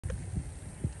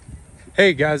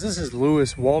Hey guys, this is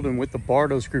Lewis Walden with the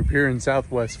Bardos Group here in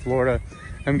Southwest Florida.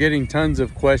 I'm getting tons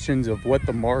of questions of what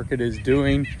the market is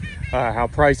doing, how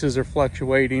prices are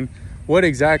fluctuating, what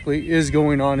exactly is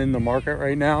going on in the market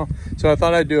right now. So I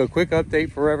thought I'd do a quick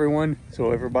update for everyone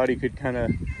so everybody could kind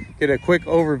of get a quick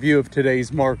overview of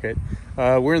today's market.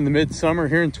 We're in the midsummer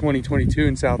here in 2022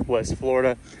 in Southwest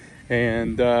Florida.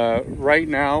 And right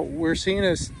now we're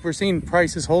seeing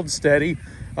prices hold steady.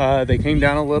 They came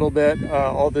down a little bit.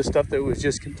 All this stuff that was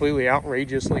just completely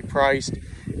outrageously priced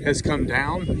has come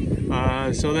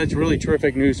down. So that's really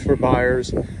terrific news for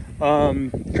buyers.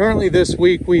 Currently this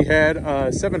week we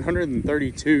had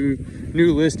 732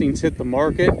 new listings hit the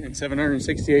market and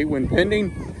 768 went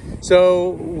pending. So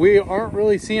we aren't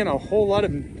really seeing a whole lot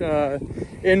of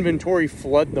inventory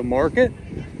flood the market.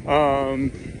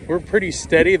 We're pretty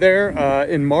steady there.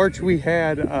 In March, we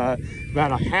had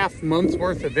about a half month's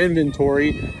worth of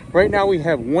inventory. Right now, we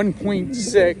have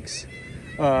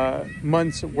 1.6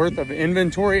 months worth of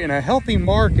inventory, and a healthy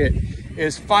market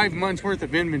is 5 months worth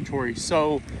of inventory.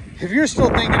 So if you're still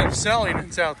thinking of selling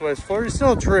in Southwest Florida, it's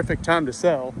still a terrific time to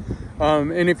sell.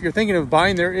 And if you're thinking of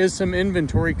buying, there is some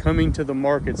inventory coming to the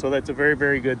market. So that's a very,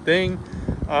 very good thing.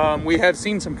 We have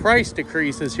seen some price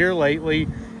decreases here lately,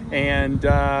 and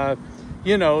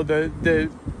you know,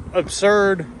 the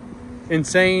absurd,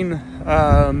 insane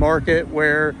market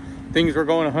where things were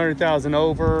going 100,000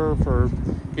 over for,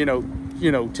 you know,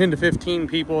 10 to 15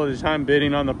 people at a time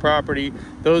bidding on the property.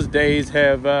 Those days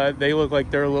have, they look like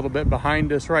they're a little bit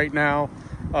behind us right now.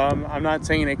 I'm not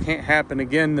saying it can't happen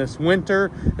again this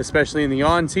winter, especially in the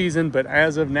on season, but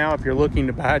as of now, if you're looking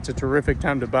to buy, it's a terrific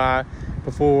time to buy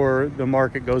before the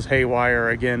market goes haywire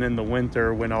again in the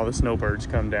winter when all the snowbirds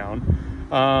come down.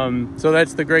 So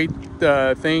that's the great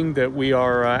thing, that we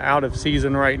are out of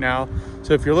season right now.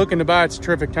 So if you're looking to buy, it's a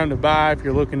terrific time to buy. If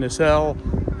you're looking to sell,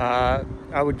 I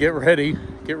would get ready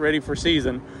for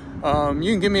season.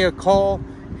 You can give me a call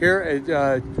here at,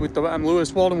 I'm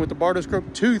Lewis Walden with the Bardos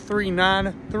Group,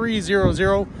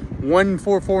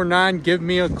 239-300-1449. Give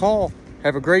me a call.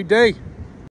 Have a great day.